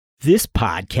This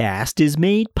podcast is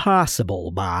made possible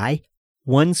by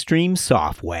OneStream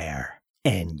Software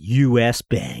and U.S.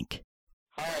 Bank.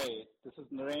 Hi, this is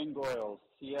Narain Goyal,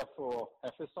 CFO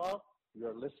FSR.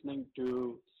 You're listening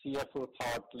to CFO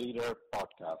Thought Leader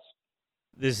Podcast.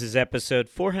 This is episode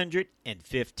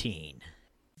 415.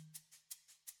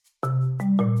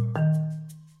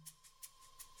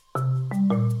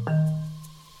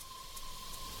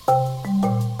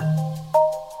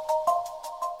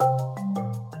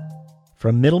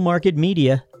 From Middle Market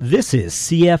Media, this is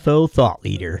CFO Thought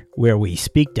Leader, where we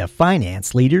speak to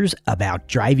finance leaders about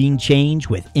driving change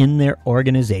within their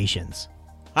organizations.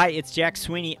 Hi, it's Jack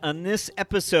Sweeney. On this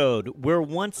episode, we're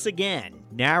once again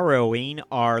narrowing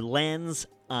our lens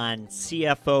on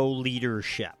CFO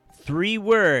leadership. 3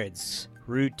 words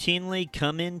routinely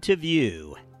come into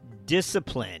view: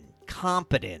 discipline,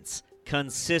 competence,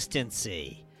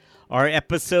 consistency. Our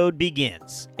episode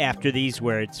begins after these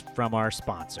words from our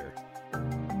sponsor.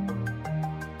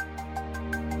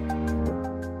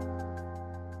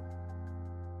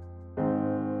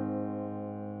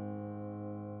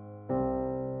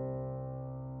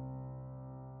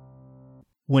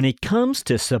 When it comes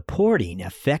to supporting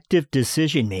effective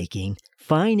decision-making,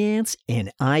 finance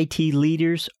and IT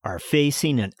leaders are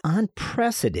facing an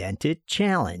unprecedented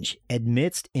challenge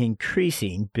amidst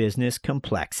increasing business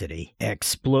complexity,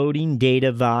 exploding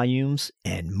data volumes,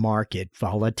 and market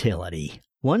volatility.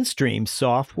 OneStream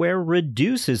software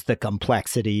reduces the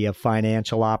complexity of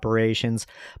financial operations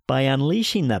by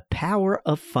unleashing the power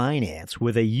of finance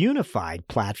with a unified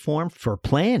platform for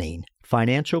planning,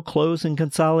 financial close and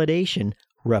consolidation,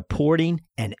 reporting,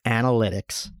 and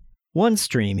analytics.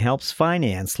 OneStream helps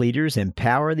finance leaders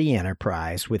empower the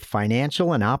enterprise with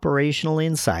financial and operational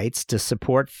insights to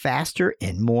support faster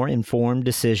and more informed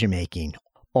decision-making,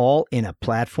 all in a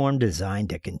platform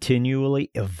designed to continually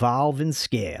evolve and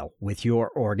scale with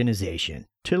your organization.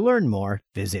 To learn more,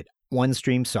 visit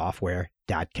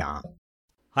onestreamsoftware.com.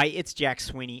 Hi, it's Jack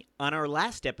Sweeney. On our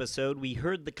last episode, we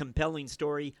heard the compelling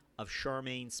story of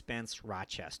Charmaine Spence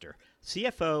Rochester,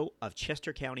 CFO of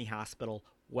Chester County Hospital,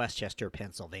 Westchester,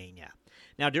 Pennsylvania.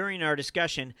 Now, during our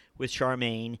discussion with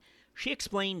Charmaine, she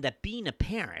explained that being a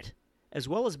parent, as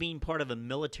well as being part of a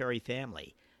military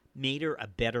family, made her a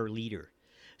better leader.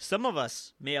 Some of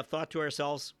us may have thought to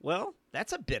ourselves, well,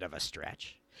 that's a bit of a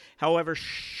stretch. However,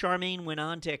 Charmaine went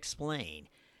on to explain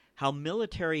how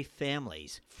military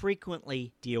families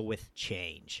frequently deal with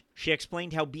change. She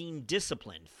explained how being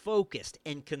disciplined, focused,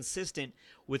 and consistent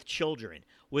with children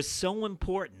was so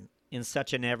important in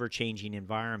such an ever-changing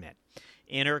environment.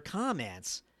 And her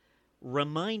comments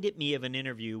reminded me of an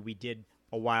interview we did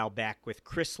a while back with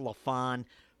Chris LaFon,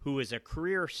 who is a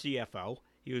career CFO.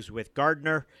 He was with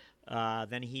Gardner.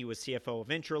 Then he was CFO of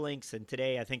Intralinks, and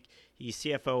today I think he's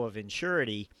CFO of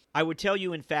Insurity. I would tell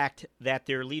you, in fact, that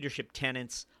their leadership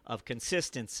tenets of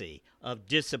consistency, of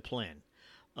discipline,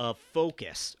 of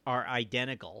focus are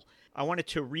identical. I wanted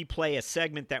to replay a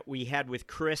segment that we had with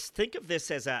Chris. Think of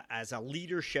this as a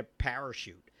leadership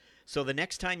parachute. So the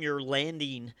next time you're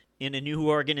landing in a new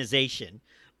organization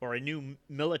or a new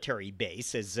military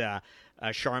base, as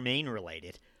Charmaine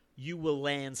related, you will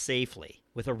land safely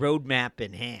with a roadmap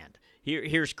in hand.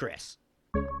 Here's Chris.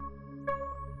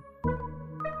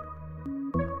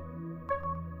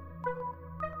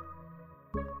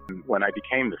 When I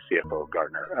became the CFO of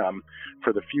Gardner,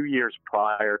 for the few years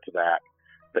prior to that,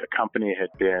 the company had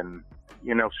been,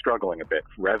 struggling a bit.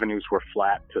 Revenues were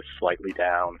flat to slightly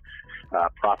down.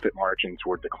 Profit margins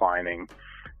were declining.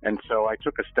 And so I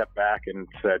took a step back and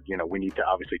said, we need to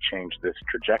obviously change this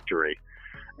trajectory.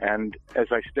 And as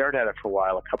I stared at it for a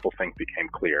while, a couple things became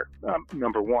clear.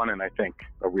 Number one, and I think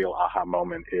a real aha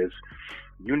moment, is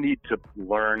you need to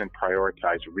learn and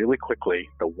prioritize really quickly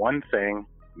the one thing,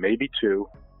 maybe 2,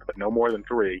 but no more than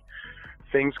 3,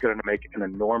 things going to make an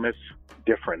enormous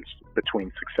difference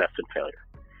between success and failure.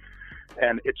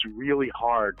 And it's really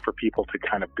hard for people to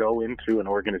kind of go into an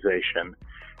organization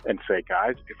and say,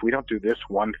 guys, if we don't do this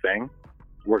one thing,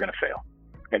 we're going to fail.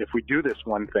 And if we do this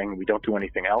one thing, we don't do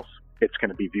anything else, it's going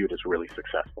to be viewed as really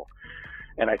successful.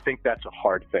 And I think that's a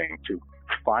hard thing, to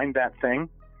find that thing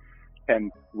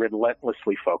and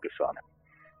relentlessly focus on it.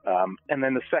 And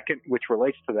then the second, which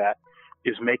relates to that,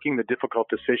 is making the difficult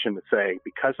decision to say,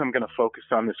 because I'm going to focus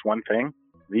on this one thing,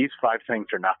 these 5 things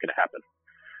are not going to happen.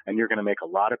 And you're going to make a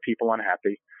lot of people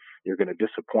unhappy. You're going to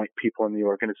disappoint people in the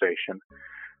organization.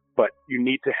 But you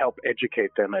need to help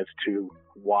educate them as to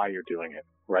why you're doing it,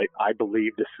 right? I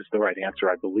believe this is the right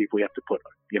answer. I believe we have to put,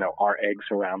 our eggs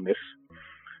around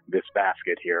this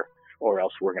basket here, or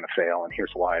else we're going to fail. And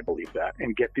here's why I believe that.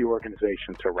 And get the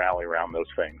organization to rally around those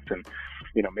things. And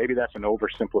Maybe that's an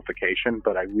oversimplification,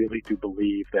 but I really do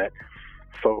believe that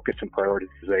focus and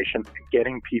prioritization,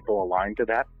 getting people aligned to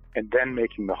that, and then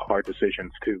making the hard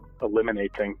decisions to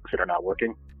eliminate things that are not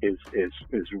working is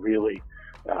really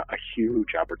a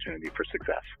huge opportunity for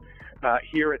success.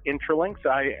 Here at Intralinks,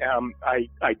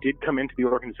 I did come into the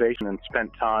organization and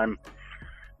spent time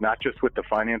not just with the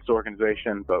finance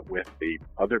organization, but with the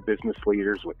other business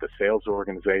leaders, with the sales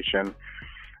organization.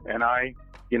 And I,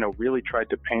 really tried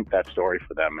to paint that story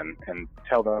for them and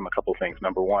tell them a couple of things.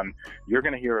 Number one, you're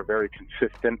going to hear a very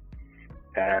consistent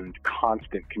and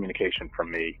constant communication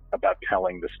from me about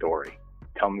telling the story.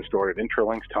 Telling the story of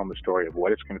Intralinks, telling the story of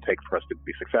what it's going to take for us to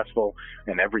be successful.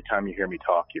 And every time you hear me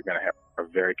talk, you're going to have a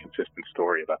very consistent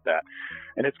story about that.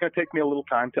 And it's going to take me a little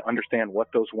time to understand what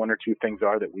those one or two things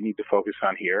are that we need to focus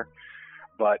on here.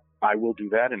 But I will do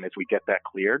that. And as we get that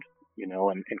cleared,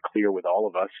 and clear with all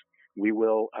of us, we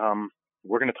will,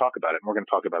 we're going to talk about it. And we're going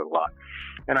to talk about it a lot.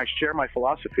 And I share my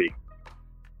philosophy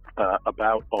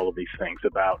about all of these things,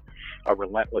 about a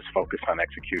relentless focus on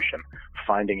execution,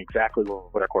 finding exactly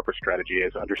what our corporate strategy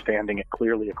is, understanding it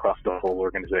clearly across the whole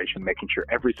organization, making sure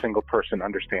every single person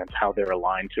understands how they're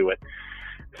aligned to it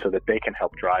so that they can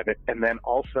help drive it, and then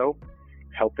also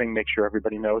helping make sure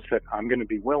everybody knows that I'm going to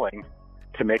be willing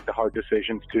to make the hard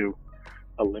decisions to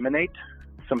eliminate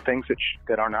some things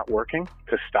that are not working,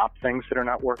 to stop things that are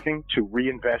not working, to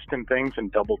reinvest in things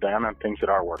and double down on things that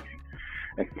are working.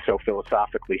 And so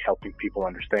philosophically helping people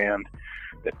understand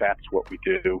that that's what we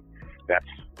do, that's,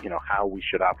 how we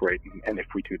should operate. And if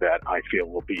we do that, I feel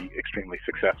we'll be extremely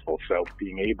successful. So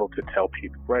being able to tell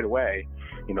people right away,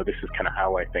 this is kind of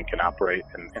how I think and operate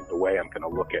and the way I'm going to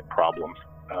look at problems,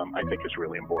 I think is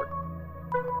really important.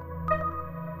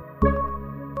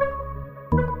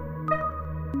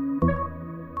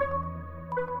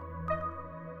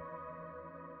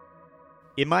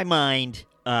 In my mind,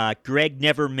 Greg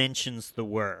never mentions the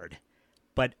word,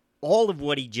 but all of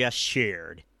what he just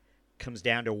shared comes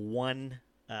down to one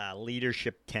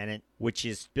leadership tenet, which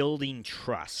is building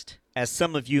trust. As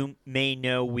some of you may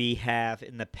know, we have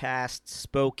in the past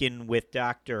spoken with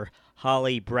Dr.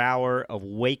 Holly Brower of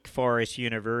Wake Forest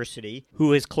University,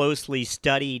 who has closely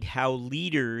studied how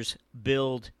leaders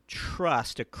build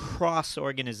trust across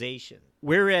organizations.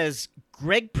 Whereas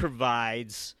Greg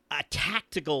provides a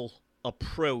tactical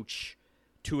approach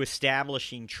to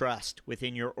establishing trust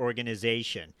within your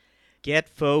organization. Get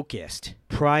focused,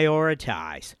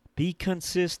 prioritize, be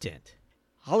consistent.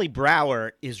 Holly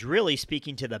Brower is really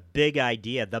speaking to the big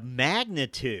idea, the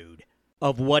magnitude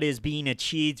of what is being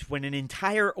achieved when an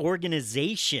entire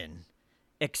organization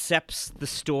accepts the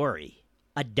story,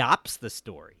 adopts the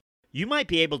story. You might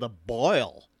be able to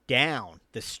boil down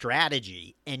the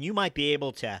strategy and you might be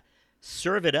able to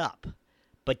serve it up,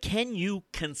 but can you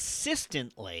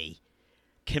consistently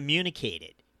communicate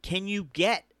it? Can you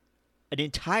get an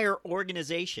entire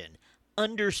organization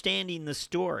understanding the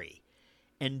story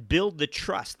and build the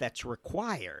trust that's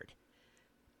required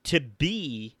to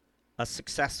be a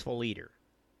successful leader?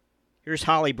 Here's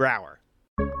Holly Brower.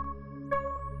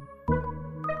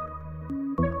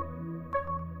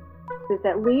 Is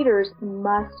that leaders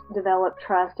must develop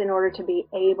trust in order to be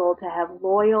able to have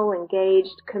loyal,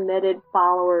 engaged, committed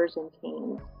followers and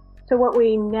teams. So what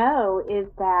we know is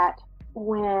that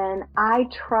when I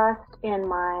trust in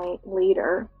my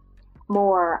leader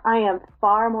more, I am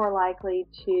far more likely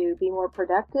to be more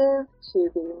productive, to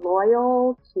be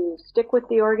loyal, to stick with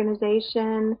the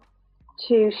organization,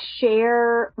 to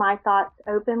share my thoughts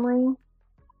openly.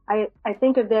 I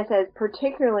think of this as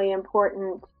particularly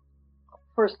important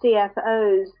for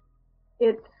CFOs.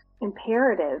 It's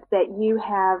imperative that you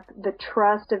have the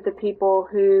trust of the people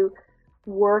who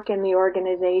work in the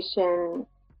organization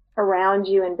around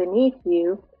you and beneath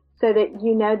you, so that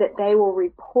you know that they will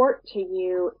report to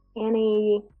you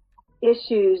any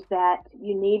issues that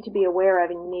you need to be aware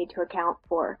of and you need to account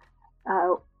for.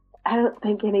 I don't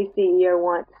think any CEO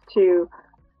wants to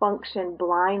function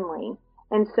blindly.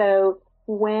 And so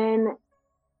when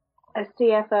a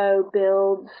CFO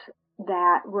builds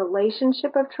that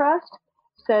relationship of trust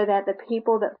so that the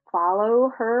people that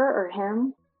follow her or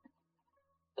him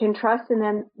can trust, and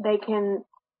then they can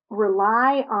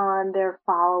rely on their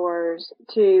followers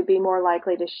to be more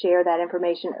likely to share that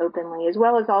information openly, as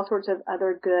well as all sorts of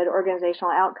other good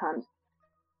organizational outcomes.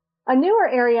 A newer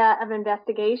area of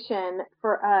investigation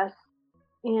for us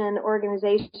in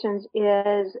organizations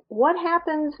is what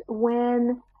happens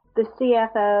when the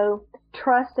CFO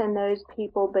trusts in those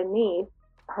people beneath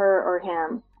her or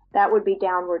him. That would be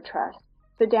downward trust.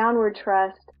 So downward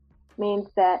trust means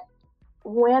that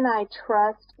when I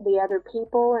trust the other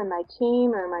people in my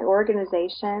team or my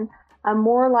organization,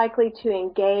 more likely to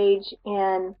engage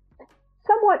in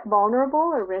somewhat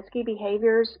vulnerable or risky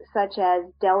behaviors, such as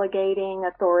delegating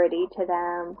authority to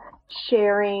them,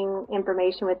 sharing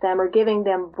information with them, or giving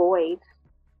them voice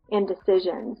in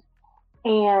decisions.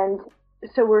 And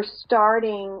so we're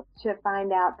starting to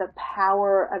find out the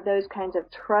power of those kinds of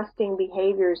trusting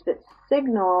behaviors that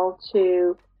signal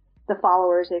to the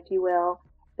followers, if you will,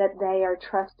 that they are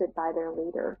trusted by their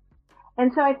leader.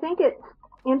 And so I think it's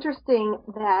interesting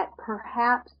that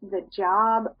perhaps the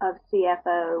job of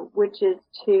CFO, which is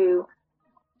to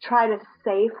try to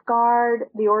safeguard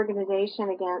the organization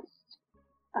against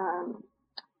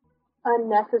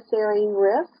unnecessary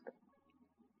risk,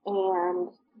 and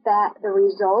that the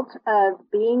result of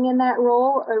being in that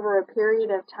role over a period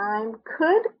of time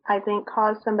could, I think,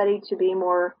 cause somebody to be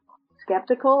more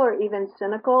skeptical or even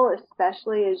cynical,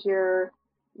 especially as you're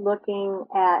looking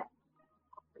at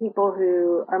people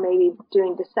who are maybe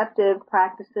doing deceptive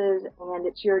practices, and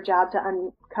it's your job to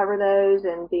uncover those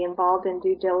and be involved in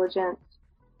due diligence.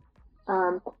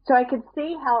 So I could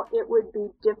see how it would be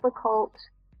difficult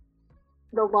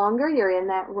the longer you're in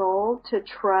that role to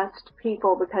trust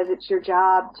people, because it's your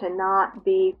job to not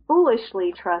be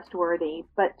foolishly trustworthy,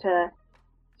 but to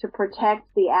protect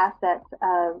the assets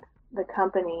of the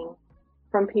company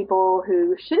from people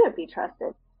who shouldn't be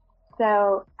trusted.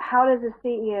 So how does a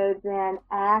CEO then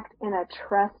act in a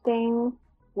trusting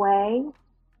way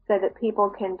so that people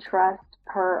can trust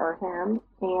her or him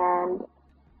and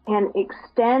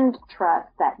extend trust,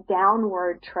 that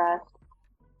downward trust,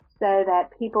 so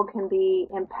that people can be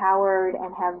empowered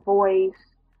and have voice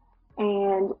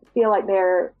and feel like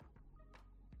they're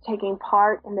taking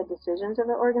part in the decisions of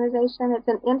the organization? It's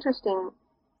an interesting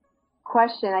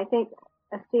question. I think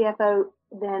a CFO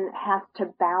then has to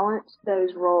balance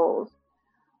those roles.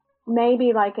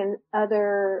 Maybe like in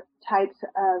other types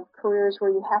of careers where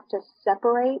you have to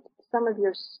separate some of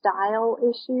your style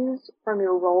issues from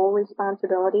your role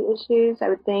responsibility issues. I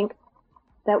would think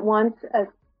that once a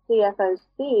CFO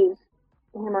sees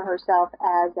him or herself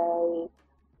as a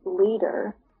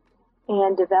leader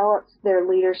and develops their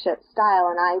leadership style,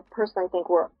 and I personally think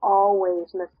we're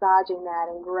always massaging that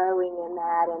and growing in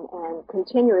that and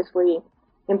continuously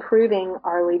improving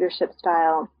our leadership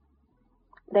style,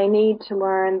 they need to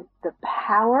learn the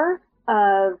power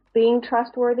of being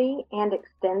trustworthy and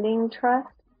extending trust.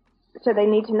 So they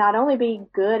need to not only be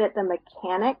good at the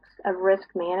mechanics of risk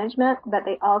management, but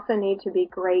they also need to be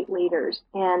great leaders.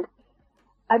 And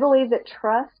I believe that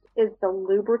trust is the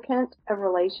lubricant of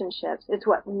relationships. It's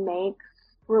what makes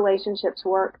relationships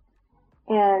work.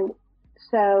 And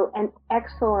so an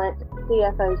excellent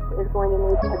CFO is going to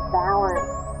need to balance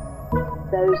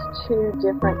those two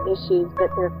different issues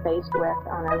that they're faced with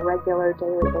on a regular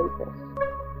daily basis.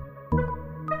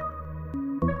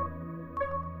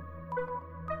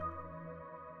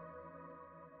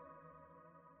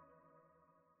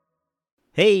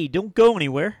 Hey, don't go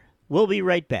anywhere. We'll be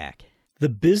right back. The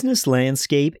business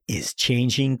landscape is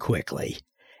changing quickly.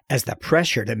 As the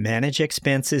pressure to manage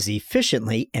expenses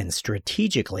efficiently and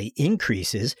strategically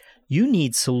increases, you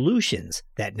need solutions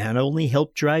that not only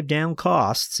help drive down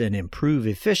costs and improve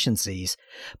efficiencies,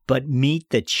 but meet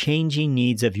the changing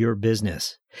needs of your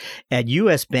business. At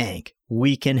U.S. Bank,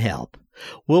 we can help.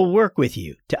 We'll work with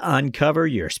you to uncover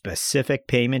your specific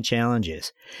payment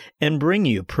challenges and bring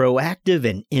you proactive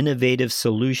and innovative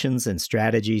solutions and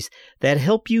strategies that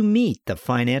help you meet the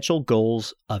financial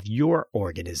goals of your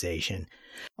organization.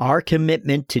 Our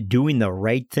commitment to doing the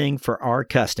right thing for our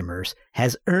customers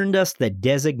has earned us the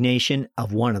designation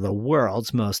of one of the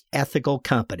world's most ethical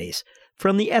companies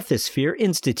from the Ethisphere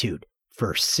Institute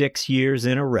for 6 years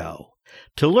in a row.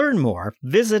 To learn more,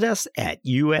 visit us at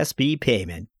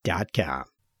usbpayment.com.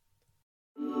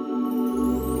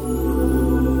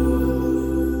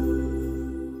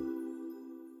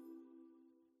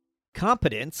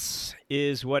 Competence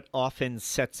is what often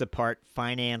sets apart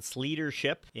finance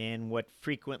leadership and what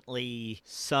frequently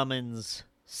summons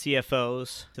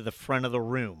CFOs to the front of the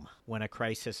room when a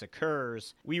crisis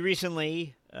occurs. We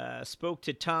recently spoke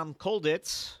to Tom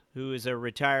Kolditz, who is a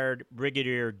retired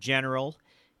brigadier general,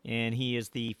 and he is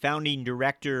the founding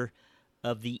director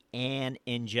of the Ann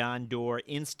and John Doerr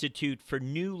Institute for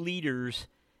New Leaders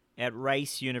at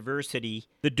Rice University.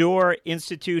 The Doerr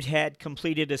Institute had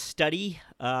completed a study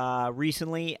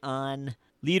recently on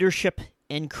leadership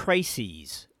and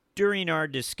crises. During our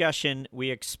discussion, we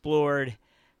explored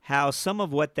how some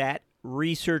of what that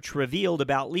research revealed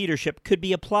about leadership could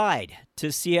be applied to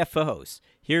CFOs.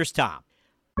 Here's Tom.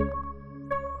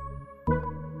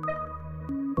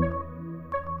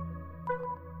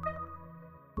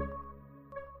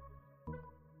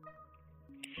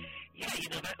 Yeah,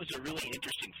 that was a really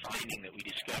interesting finding. finding that we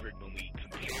discovered when we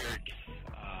compared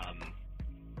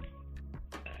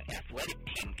athletic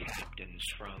team captains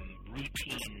from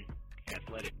routine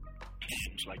athletic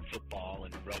teams like football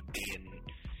and rugby and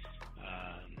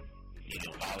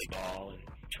volleyball and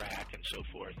track and so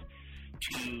forth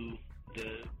to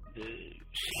the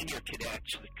senior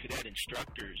cadets, the cadet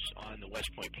instructors on the West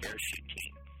Point parachute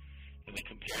team. And we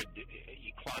compared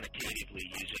quantitatively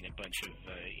using a bunch of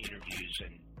interviews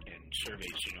and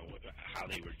surveys, how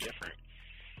they were different.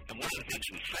 And one of the things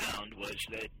we found was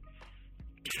that,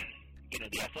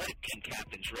 the athletic team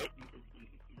captains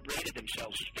rated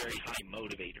themselves as very high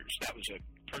motivators. That was a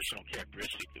personal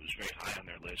characteristic that was very high on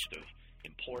their list of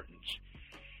importance.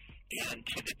 And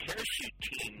to the parachute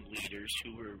team leaders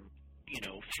who were, 3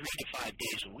 to 5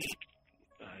 days a week,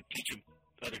 teaching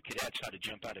other cadets how to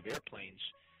jump out of airplanes,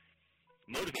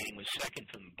 motivating was second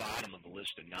from the bottom of the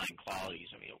list of 9 qualities.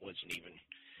 I mean, it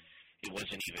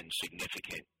wasn't even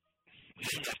significant. We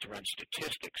didn't have to run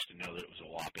statistics to know that it was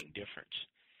a whopping difference.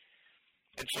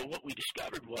 And so what we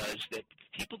discovered was that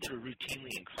people that are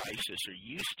routinely in crisis are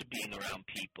used to being around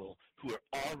people who are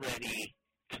already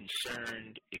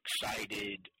concerned,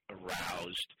 excited,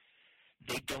 aroused.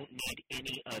 They don't need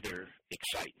any other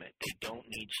excitement. They don't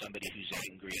need somebody who's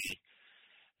angry.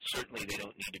 Certainly they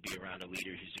don't need to be around a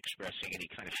leader who's expressing any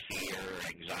kind of fear or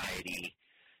anxiety,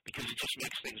 because it just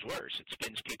makes things worse. It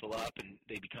spins people up and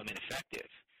they become ineffective.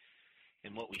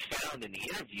 And what we found in the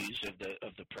interviews of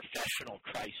the professional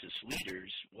crisis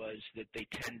leaders was that they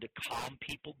tend to calm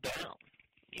people down.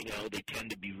 They tend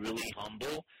to be really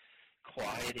humble,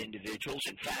 quiet individuals.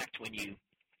 In fact, when you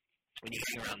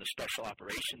hang around the special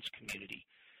operations community,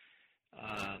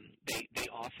 they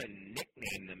often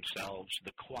nickname themselves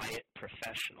the quiet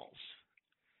professionals.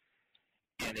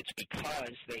 And it's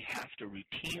because they have to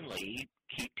routinely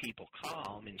keep people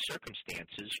calm in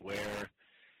circumstances where,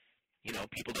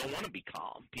 people don't want to be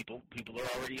calm. People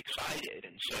are already excited.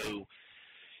 And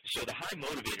so the high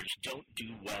motivators don't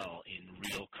do well in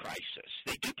real crisis.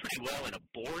 They do pretty well in a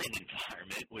boring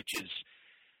environment, which is,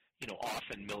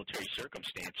 often military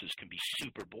circumstances can be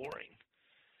super boring.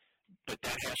 But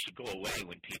that has to go away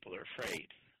when people are afraid.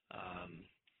 And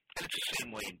it's the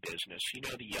same way in business.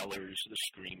 The yellers, the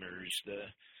screamers,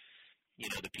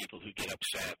 the people who get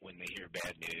upset when they hear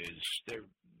bad news,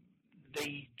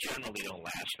 they generally don't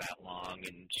last that long,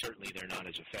 and certainly they're not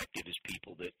as effective as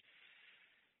people that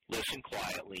listen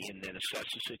quietly and then assess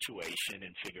the situation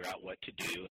and figure out what to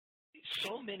do.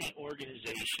 So many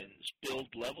organizations build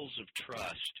levels of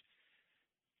trust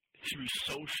through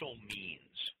social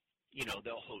means.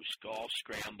 They'll host golf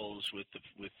scrambles with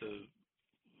the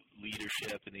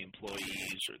leadership and the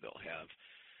employees, or they'll have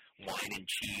wine and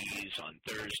cheese on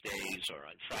Thursdays, or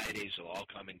on Fridays they'll all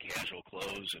come in casual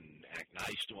clothes and act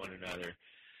nice to one another.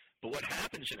 But what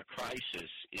happens in a crisis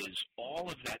is all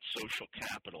of that social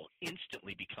capital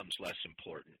instantly becomes less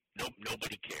important.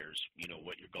 Nobody cares,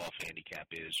 what your golf handicap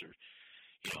is, or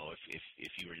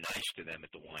if you were nice to them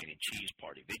at the wine and cheese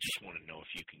party. They just want to know if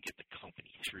you can get the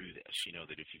company through this.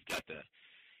 That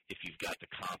if you've got the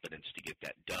competence to get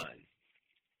that done.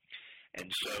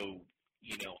 And so,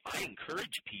 I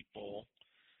encourage people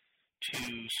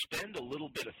to spend a little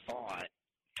bit of thought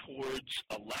towards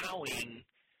allowing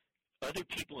other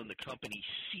people in the company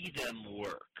see them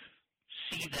work,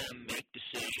 see them make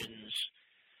decisions,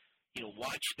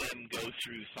 watch them go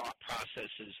through thought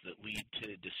processes that lead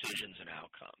to decisions and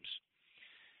outcomes.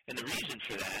 And the reason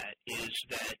for that is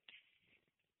that,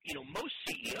 most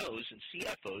CEOs and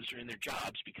CFOs are in their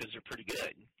jobs because they're pretty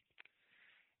good.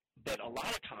 But a lot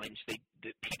of times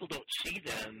people don't see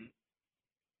them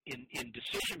in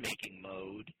decision-making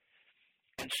mode,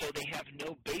 and so they have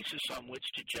no basis on which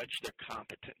to judge their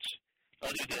competence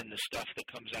other than the stuff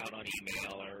that comes out on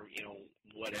email or,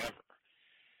 whatever.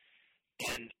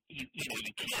 And you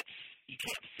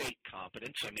can't fake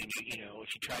competence. I mean,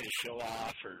 if you try to show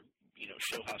off or,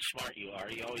 show how smart you are,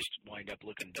 you always wind up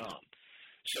looking dumb.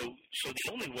 So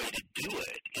the only way to do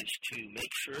it is to make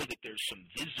sure that there's some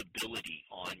visibility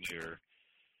on your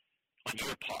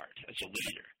part as a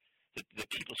leader, that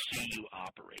people see you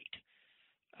operate,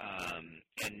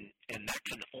 and that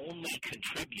can only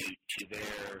contribute to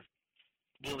their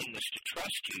willingness to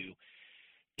trust you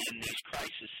in these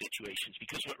crisis situations.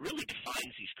 Because what really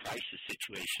defines these crisis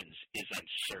situations is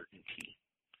uncertainty,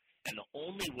 and the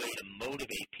only way to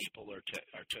motivate people or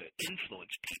to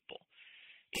influence people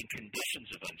in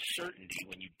conditions of uncertainty,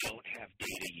 when you don't have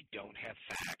data, you don't have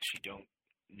facts, you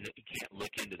can't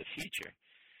look into the future,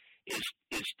 is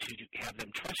to have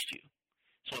them trust you.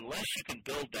 So unless you can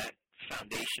build that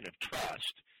foundation of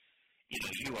trust,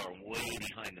 you are way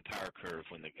behind the power curve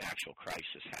when the actual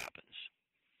crisis happens.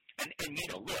 And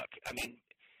look, I mean,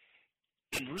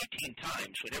 in routine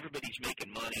times when everybody's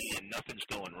making money and nothing's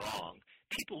going wrong,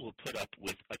 people will put up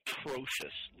with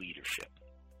atrocious leadership.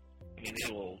 I mean,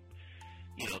 they will,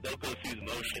 they'll go through the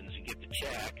motions and get the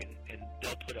check, and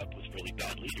they'll put up with really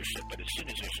bad leadership. But as soon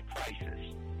as there's a crisis,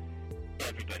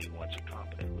 everybody wants a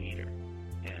competent leader.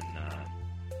 And,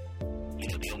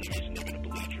 the only reason they're going to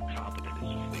believe you're competent is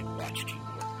if they've watched you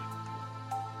work.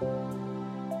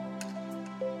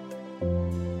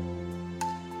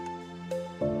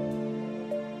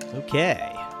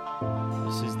 Okay.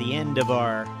 This is the end of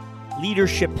our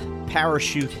Leadership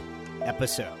Parachute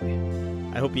episode.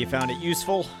 I hope you found it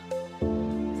useful.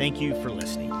 Thank you for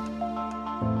listening.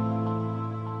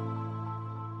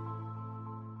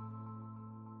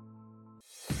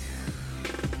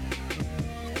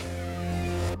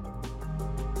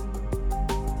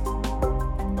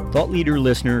 Thought Leader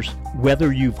listeners,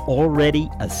 whether you've already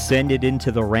ascended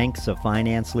into the ranks of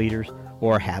finance leaders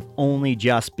or have only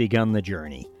just begun the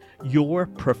journey, your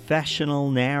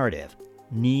professional narrative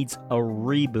needs a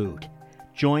reboot.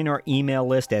 Join our email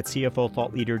list at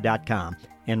cfothoughtleader.com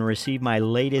and receive my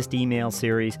latest email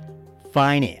series,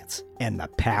 Finance and the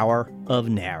Power of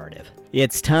Narrative.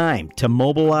 It's time to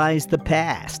mobilize the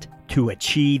past to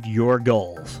achieve your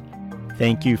goals.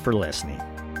 Thank you for listening.